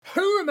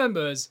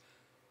remembers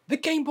the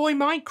Game Boy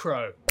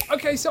Micro.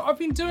 Okay, so I've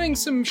been doing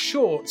some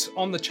shorts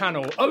on the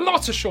channel, a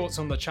lot of shorts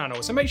on the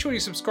channel, so make sure you're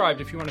subscribed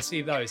if you want to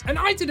see those. And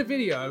I did a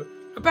video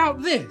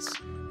about this,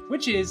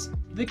 which is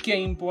the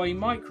Game Boy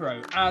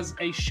Micro as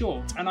a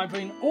short. And I've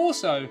been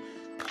also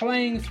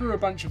playing through a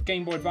bunch of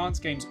Game Boy Advance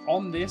games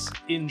on this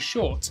in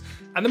shorts.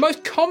 And the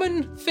most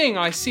common thing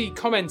I see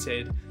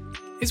commented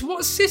is,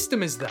 what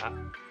system is that?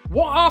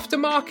 What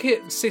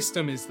aftermarket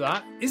system is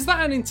that? Is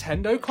that a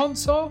Nintendo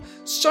console?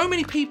 So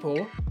many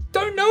people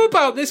don't know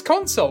about this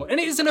console, and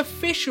it is an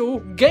official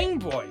Game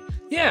Boy.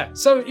 Yeah,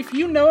 so if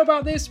you know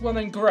about this, well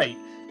then great.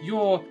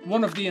 You're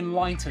one of the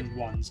enlightened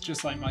ones,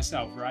 just like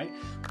myself, right?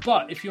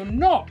 But if you're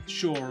not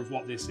sure of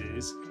what this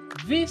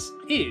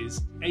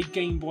is a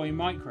Game Boy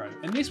Micro.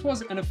 And this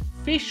was an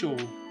official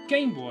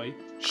Game Boy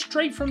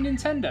straight from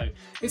Nintendo.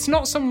 It's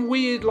not some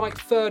weird like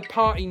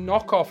third-party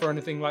knockoff or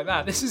anything like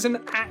that. This is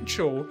an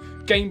actual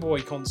Game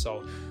Boy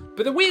console.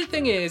 But the weird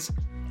thing is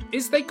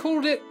they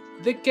called it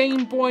the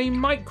Game Boy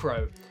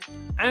Micro.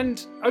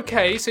 And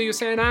okay, so you're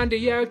saying,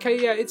 Andy,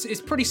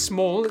 it's pretty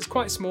small. It's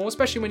quite small,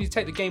 especially when you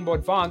take the Game Boy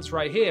Advance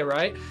right here,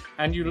 right?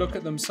 And you look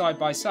at them side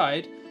by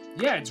side.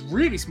 Yeah, it's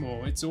really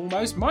small. It's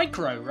almost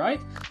micro, right?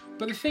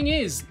 But the thing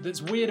is,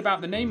 that's weird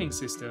about the naming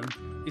system,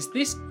 is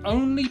this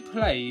only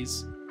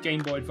plays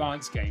Game Boy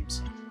Advance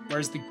games,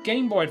 whereas the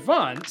Game Boy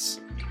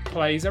Advance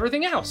plays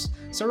everything else.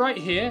 So right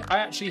here, I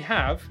actually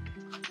have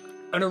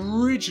an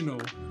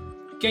original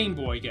Game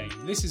Boy game.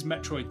 This is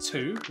Metroid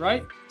 2,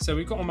 right? So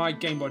we've got on my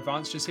Game Boy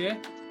Advance just here.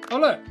 Oh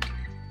look,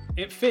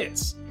 it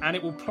fits and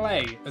it will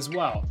play as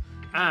well.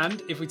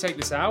 And if we take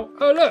this out,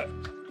 oh look,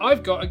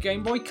 I've got a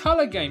Game Boy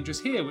Color game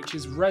just here, which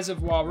is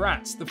Reservoir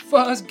Rats, the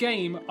first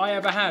game I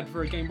ever had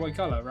for a Game Boy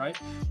Color, right?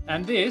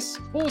 And this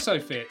also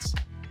fits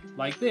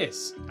like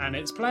this, and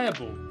it's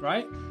playable,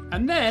 right?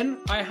 And then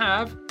I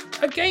have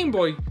a Game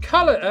Boy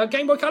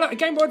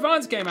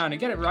Advance game, Andy,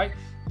 get it right?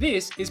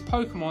 This is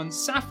Pokemon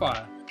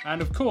Sapphire. And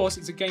of course,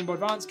 it's a Game Boy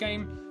Advance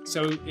game,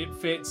 so it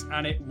fits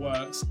and it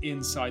works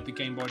inside the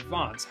Game Boy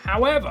Advance.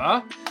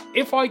 However,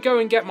 if I go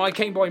and get my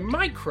Game Boy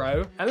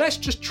Micro, and let's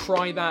just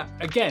try that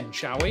again,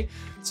 shall we?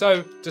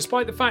 So,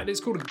 despite the fact that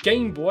it's called a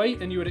Game Boy,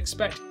 and you would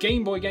expect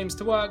Game Boy games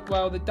to work,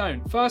 well, they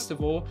don't. First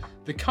of all,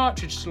 the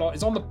cartridge slot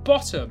is on the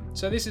bottom.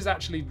 So this is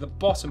actually the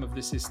bottom of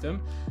the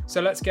system. So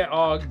let's get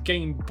our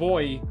Game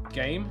Boy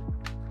game.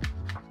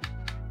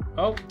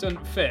 Oh,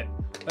 doesn't fit.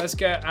 Let's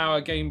get our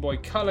Game Boy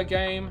Color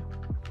game.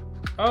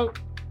 Oh,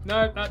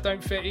 no, that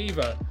don't fit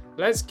either.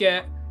 Let's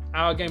get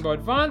our Game Boy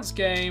Advance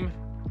game.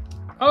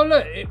 Oh,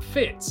 look, it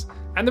fits.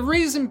 And the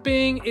reason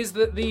being is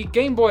that the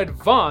Game Boy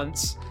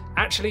Advance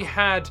actually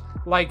had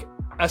like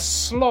a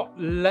slot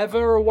lever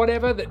or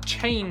whatever that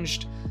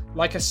changed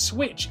like a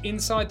switch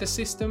inside the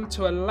system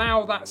to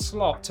allow that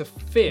slot to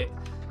fit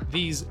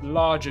these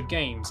larger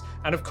games.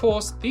 And of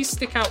course, these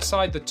stick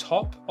outside the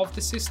top of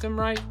the system,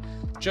 right?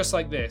 Just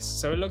like this.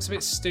 So it looks a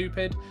bit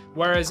stupid.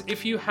 Whereas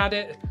if you had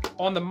it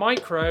on the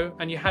Micro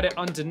and you had it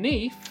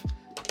underneath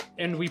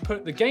and we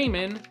put the game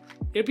in,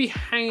 it'd be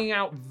hanging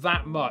out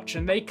that much.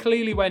 And they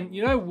clearly went,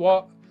 you know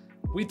what?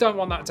 We don't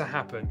want that to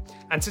happen.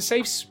 And to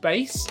save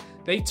space,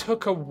 they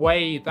took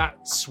away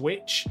that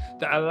switch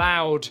that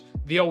allowed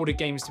the older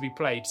games to be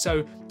played.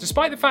 So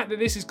despite the fact that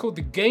this is called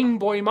the Game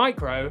Boy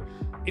Micro,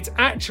 it's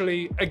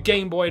actually a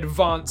Game Boy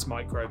Advance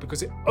Micro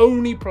because it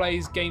only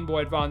plays Game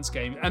Boy Advance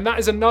games. And that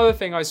is another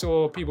thing I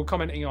saw people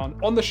commenting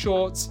on the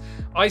shorts.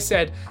 I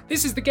said,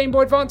 this is the Game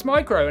Boy Advance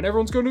Micro, and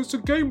everyone's going, it's a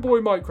Game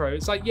Boy Micro.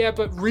 It's like, yeah,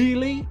 but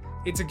really,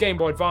 it's a Game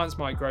Boy Advance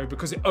Micro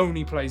because it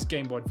only plays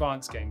Game Boy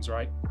Advance games,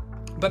 right?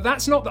 But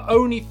that's not the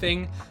only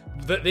thing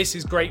that this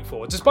is great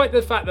for, despite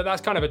the fact that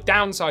that's kind of a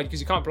downside because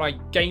you can't play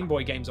Game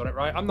Boy games on it,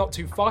 right? I'm not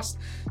too fussed.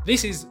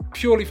 This is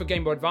purely for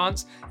Game Boy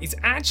Advance. It's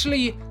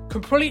actually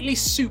completely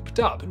souped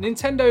up.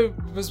 Nintendo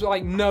was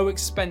like no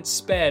expense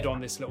spared on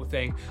this little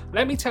thing.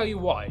 Let me tell you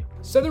why.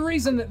 So the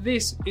reason that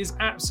this is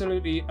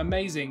absolutely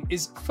amazing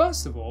is,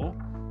 first of all,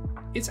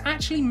 it's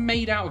actually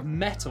made out of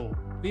metal.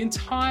 The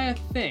entire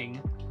thing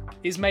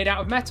is made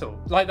out of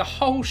metal. Like the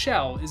whole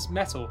shell is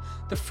metal.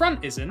 The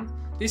front isn't.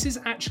 This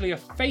is actually a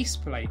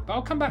faceplate, but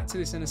I'll come back to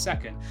this in a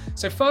second.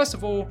 So first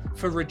of all,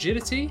 for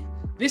rigidity,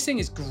 this thing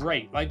is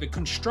great. Like the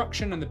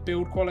construction and the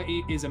build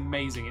quality is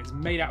amazing. It's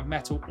made out of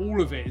metal.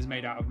 All of it is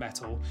made out of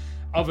metal,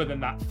 other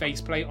than that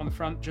faceplate on the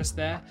front just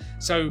there.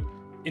 So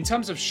in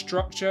terms of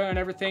structure and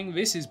everything,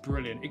 this is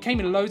brilliant. It came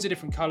in loads of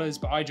different colors,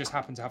 but I just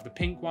happen to have the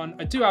pink one.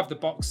 I do have the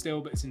box still,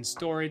 but it's in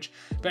storage.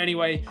 But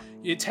anyway,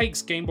 it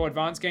takes Game Boy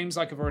Advance games,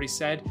 like I've already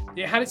said.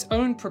 It had its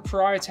own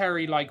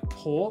proprietary like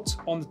port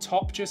on the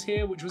top just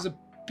here, which was a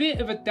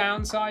bit of a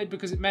downside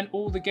because it meant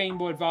all the Game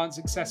Boy Advance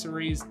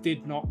accessories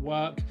did not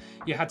work.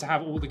 You had to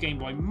have all the Game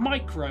Boy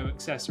Micro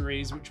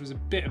accessories, which was a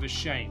bit of a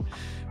shame.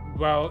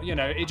 Well, you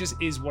know, it just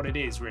is what it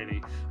is,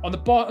 really. On the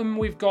bottom,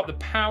 we've got the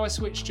power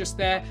switch just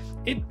there.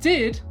 It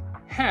did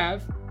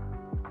have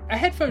a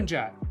headphone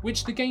jack,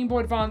 which the Game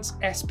Boy Advance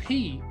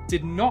SP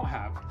did not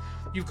have.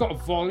 You've got a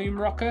volume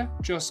rocker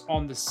just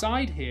on the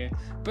side here,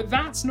 but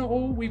that's not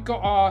all. We've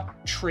got our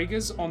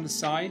triggers on the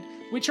side,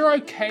 which are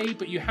okay,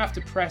 but you have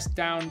to press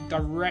down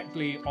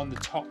directly on the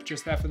top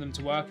just there for them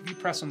to work. If you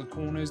press on the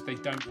corners, they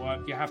don't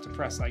work. You have to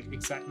press like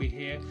exactly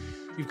here.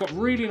 You've got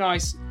really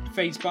nice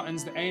face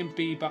buttons. The A and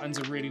B buttons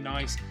are really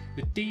nice.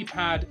 The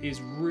D-pad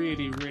is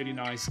really, really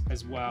nice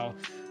as well.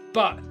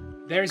 But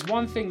there is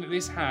one thing that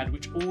this had,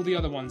 which all the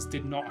other ones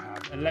did not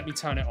have, and let me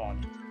turn it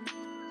on.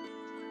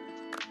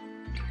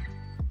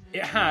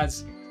 It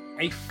has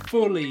a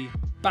fully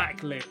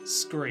backlit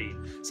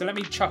screen. So let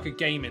me chuck a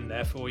game in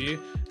there for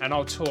you and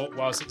I'll talk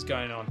whilst it's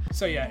going on.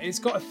 So yeah, it's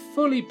got a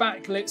fully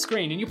backlit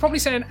screen, and you're probably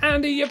saying,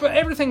 Andy, yeah, but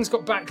everything's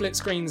got backlit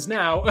screens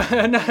now.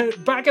 No,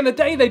 back in the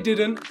day they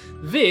didn't.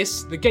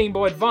 This, the Game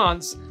Boy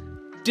Advance,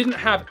 didn't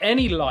have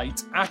any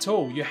light at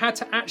all. You had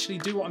to actually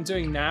do what I'm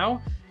doing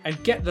now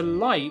and get the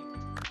light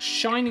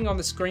shining on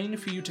the screen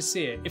for you to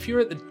see it. If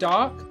you're at the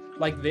dark,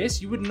 like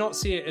this, you would not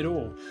see it at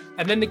all.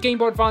 And then the Game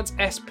Boy Advance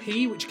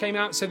SP, which came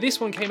out, so this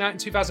one came out in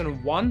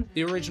 2001.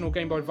 The original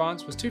Game Boy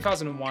Advance was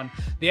 2001.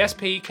 The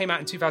SP came out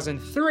in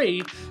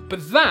 2003,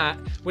 but that,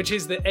 which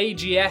is the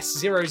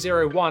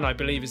AGS-001, I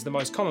believe is the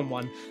most common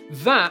one,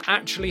 that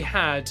actually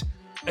had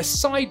a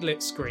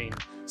side-lit screen.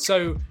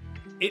 So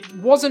it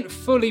wasn't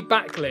fully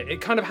backlit. It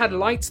kind of had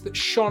lights that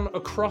shone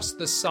across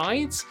the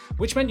sides,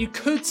 which meant you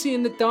could see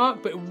in the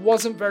dark, but it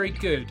wasn't very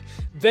good.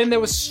 Then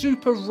there was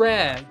super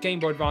rare Game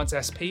Boy Advance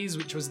SPs,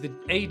 which was the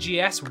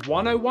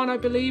AGS-101, I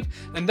believe,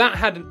 and that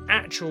had an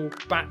actual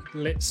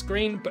backlit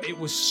screen, but it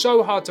was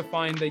so hard to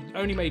find. They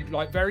only made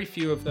like very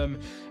few of them,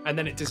 and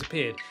then it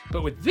disappeared.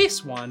 But with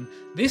this one,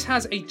 this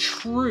has a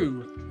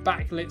true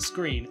backlit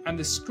screen, and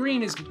the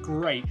screen is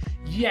great.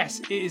 Yes,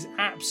 it is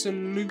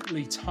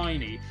absolutely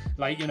tiny.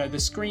 Like, you know, the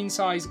screen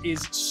size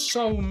is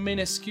so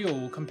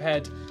minuscule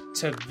compared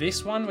to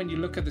this one when you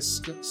look at the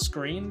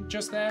screen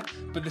just there,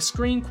 but the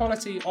screen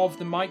quality of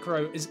the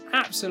Micro is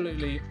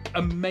absolutely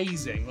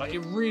amazing. Like, it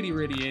really,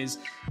 really is.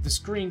 The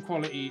screen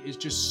quality is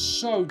just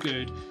so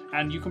good,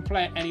 and you can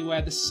play it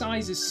anywhere. The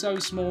size is so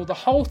small. The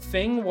whole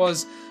thing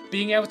was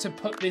being able to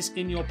put this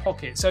in your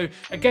pocket. So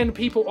again,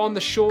 people on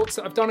the shorts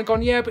that I've done have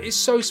gone, yeah, but it's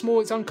so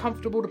small, it's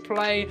uncomfortable to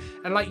play,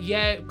 and like,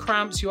 yeah, it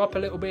cramps you up a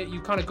little bit.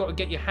 You kind of got to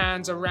get your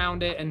hands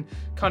around it and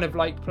kind of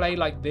like play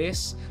like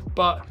this.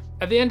 But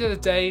at the end of the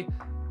day,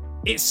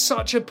 it's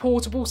such a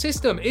portable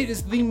system. It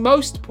is the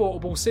most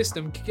portable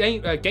system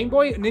Game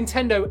Boy,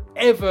 Nintendo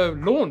ever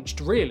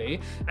launched, really.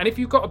 And if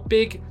you've got a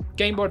big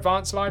Game Boy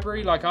Advance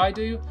library like I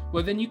do,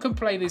 well, then you can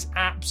play this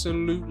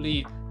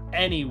absolutely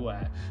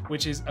anywhere,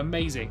 which is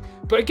amazing.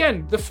 But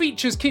again, the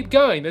features keep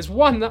going. There's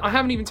one that I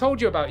haven't even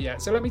told you about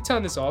yet. So let me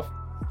turn this off.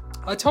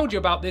 I told you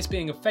about this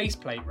being a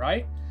faceplate,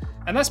 right?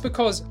 And that's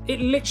because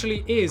it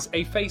literally is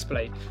a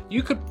faceplate.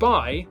 You could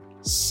buy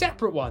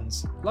separate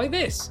ones like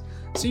this.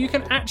 So you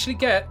can actually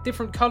get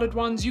different colored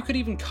ones. You could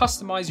even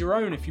customize your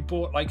own if you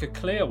bought like a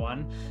clear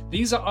one.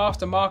 These are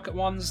aftermarket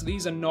ones.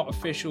 These are not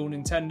official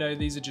Nintendo.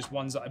 These are just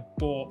ones that I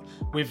bought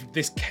with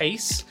this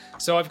case.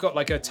 So I've got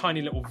like a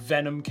tiny little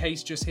Venom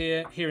case just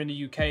here. Here in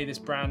the UK, this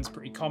brand's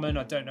pretty common.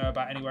 I don't know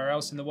about anywhere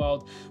else in the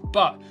world.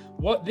 But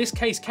what this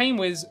case came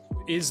with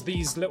is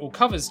these little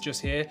covers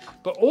just here,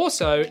 but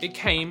also it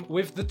came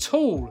with the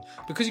tool,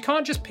 because you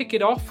can't just pick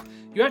it off.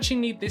 You actually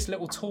need this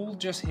little tool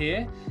just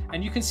here,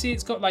 and you can see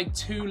it's got like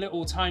two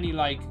little tiny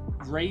like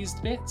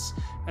raised bits,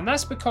 and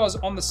that's because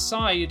on the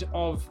side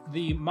of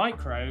the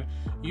Micro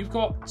you've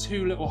got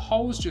two little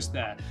holes just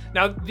there.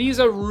 Now these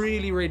are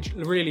really, really,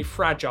 really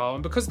fragile,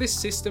 and because this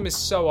system is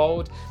so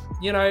old,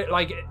 you know,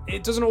 like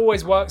it doesn't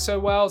always work so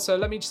well. So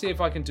let me see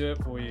if I can do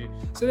it for you.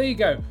 So there you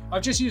go.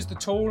 I've just used the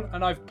tool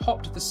and I've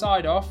popped the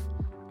side off,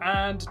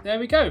 and there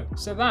we go.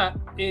 So that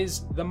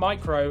is the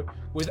Micro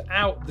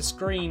without the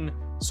screen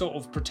sort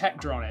of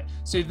protector on it.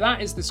 So that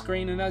is the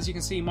screen, and as you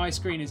can see, my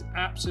screen is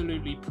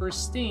absolutely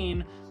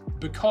pristine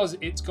because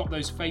it's got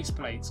those face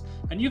plates,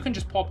 and you can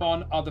just pop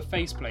on other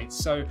face plates.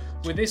 So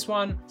with this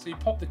one, so you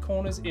pop the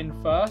corners in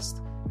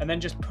first and then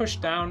just push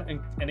down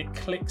and it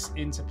clicks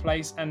into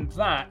place, and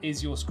that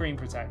is your screen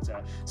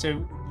protector.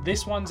 So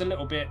this one's a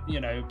little bit,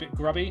 you know, a bit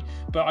grubby,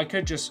 but I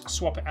could just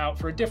swap it out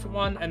for a different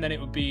one, and then it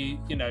would be,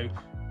 you know,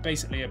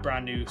 basically a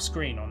brand new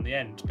screen on the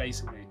end,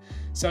 basically.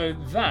 So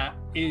that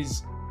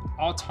is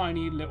our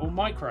tiny little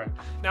Micro.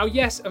 Now,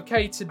 yes,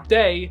 okay,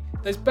 today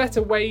there's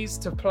better ways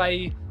to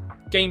play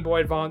Game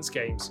Boy Advance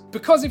games,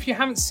 because if you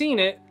haven't seen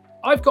it,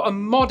 I've got a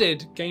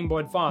modded Game Boy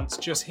Advance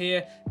just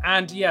here,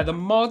 and yeah, the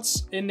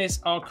mods in this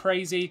are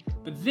crazy,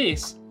 but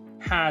this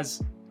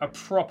has a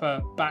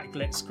proper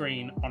backlit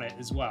screen on it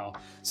as well.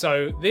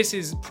 So this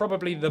is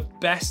probably the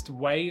best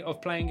way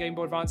of playing Game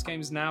Boy Advance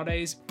games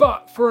nowadays,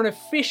 but for an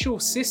official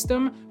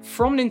system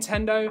from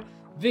Nintendo,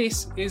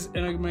 this is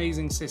an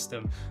amazing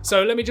system.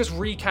 So let me just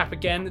recap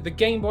again. The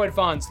Game Boy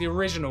Advance, the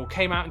original,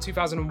 came out in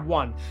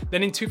 2001.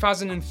 Then in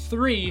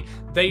 2003,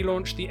 they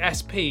launched the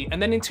SP. And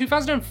then in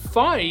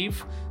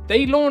 2005,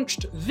 they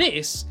launched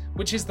this,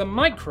 which is the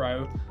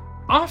Micro,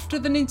 after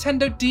the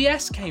Nintendo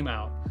DS came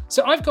out.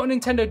 So I've got a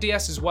Nintendo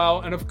DS as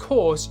well, and of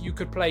course you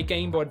could play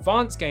Game Boy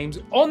Advance games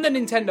on the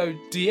Nintendo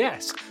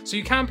DS. So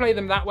you can play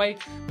them that way,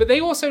 but they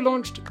also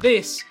launched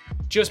this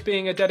just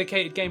being a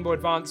dedicated Game Boy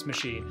Advance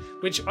machine,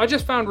 which I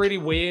just found really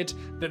weird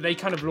that they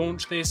kind of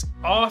launched this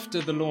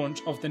after the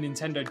launch of the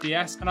Nintendo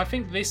DS, and I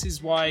think this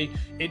is why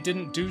it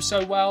didn't do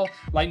so well.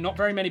 Like, not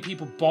very many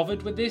people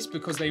bothered with this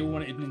because they all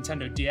wanted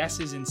Nintendo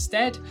DSs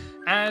instead,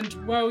 and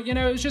well, you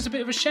know, it was just a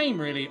bit of a shame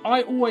really.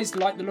 I always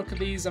liked the look of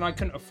these and I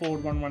couldn't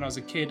afford one when I was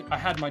a kid. I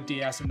had my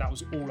DS and that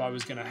was all I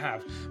was gonna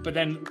have. But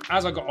then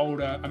as I got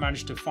older, I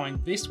managed to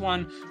find this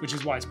one, which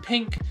is why it's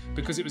pink,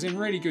 because it was in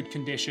really good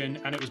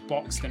condition and it was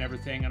boxed and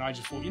everything, and I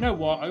just thought, you know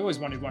what, I always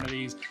wanted one of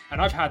these,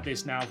 and I've had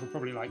this now for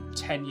probably like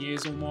 10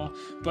 years or more.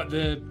 But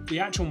the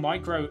actual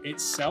Micro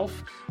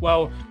itself,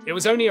 well, it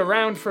was only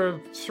around for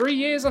 3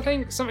 years, I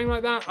think, something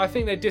like that. I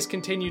think they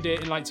discontinued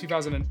it in like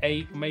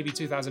 2008 or maybe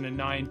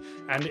 2009,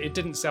 and it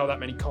didn't sell that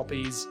many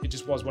copies. It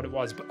just was what it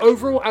was. But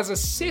overall, as a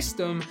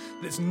system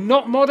that's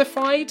not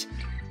modified,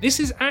 this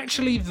is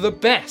actually the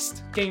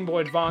best Game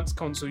Boy Advance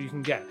console you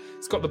can get.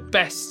 It's got the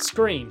best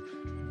screen,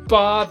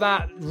 bar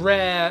that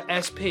rare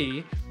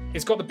SP.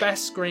 It's got the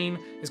best screen.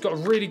 It's got a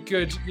really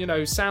good, you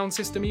know, sound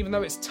system. Even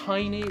though it's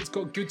tiny, it's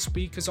got good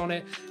speakers on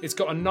it. It's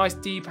got a nice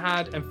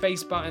D-pad and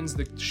face buttons.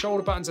 The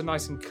shoulder buttons are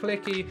nice and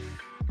clicky.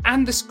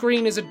 And the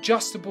screen is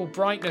adjustable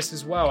brightness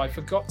as well. I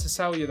forgot to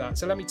tell you that.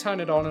 So let me turn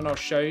it on and I'll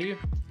show you.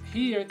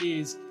 Here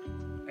is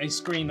a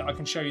screen that I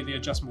can show you the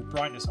adjustable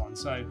brightness on.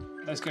 So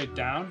let's go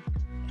down.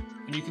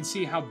 And you can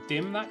see how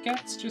dim that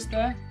gets just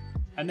there.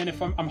 And then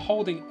if I'm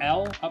holding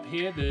L up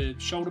here, the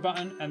shoulder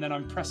button, and then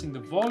I'm pressing the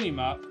volume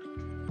up,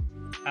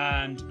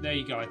 and there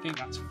you go. I think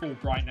that's full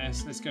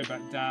brightness. Let's go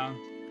back down.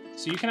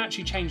 So you can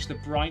actually change the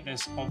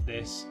brightness of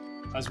this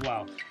as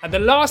well. And the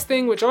last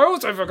thing, which I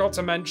also forgot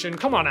to mention,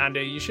 come on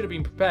Andy, you should have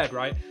been prepared,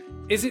 right?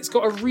 Is it's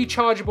got a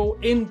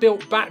rechargeable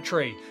inbuilt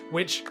battery,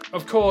 which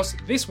of course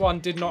this one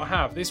did not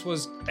have. This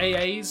was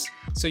AAs,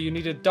 so you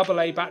needed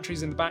AA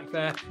batteries in the back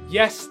there.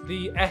 Yes,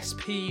 the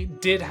SP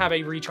did have a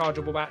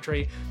rechargeable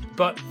battery,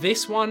 but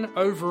this one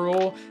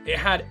overall, it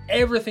had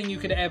everything you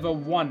could ever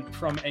want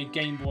from a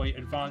Game Boy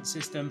Advance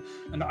system,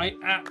 and I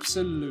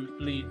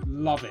absolutely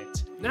love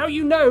it. Now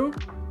you know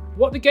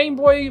what the Game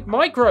Boy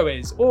Micro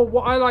is, or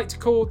what I like to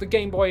call the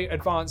Game Boy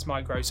Advance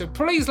Micro. So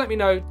please let me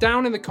know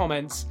down in the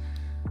comments,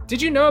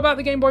 did you know about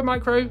the Game Boy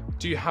Micro?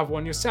 Do you have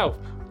one yourself?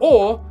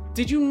 Or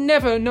did you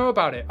never know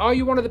about it? Are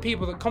you one of the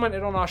people that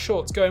commented on our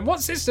shorts going,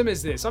 what system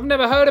is this? I've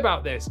never heard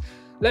about this.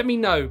 Let me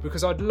know,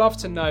 because I'd love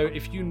to know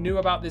if you knew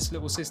about this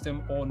little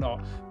system or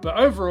not. But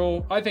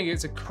overall, I think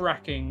it's a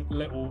cracking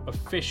little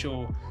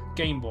official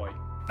Game Boy.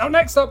 Now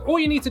next up, all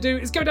you need to do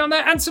is go down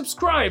there and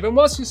subscribe. And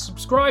whilst you're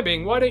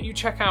subscribing, why don't you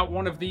check out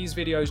one of these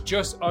videos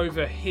just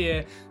over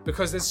here,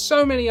 because there's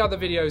so many other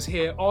videos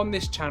here on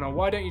this channel.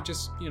 Why don't you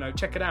just, you know,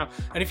 check it out?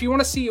 And if you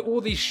want to see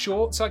all these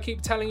shorts I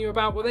keep telling you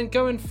about, well then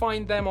go and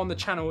find them on the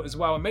channel as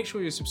well, and make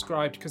sure you're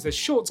subscribed, because there's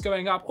shorts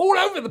going up all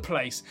over the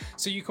place,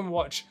 so you can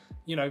watch,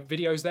 you know,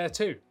 videos there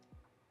too.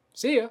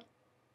 See ya.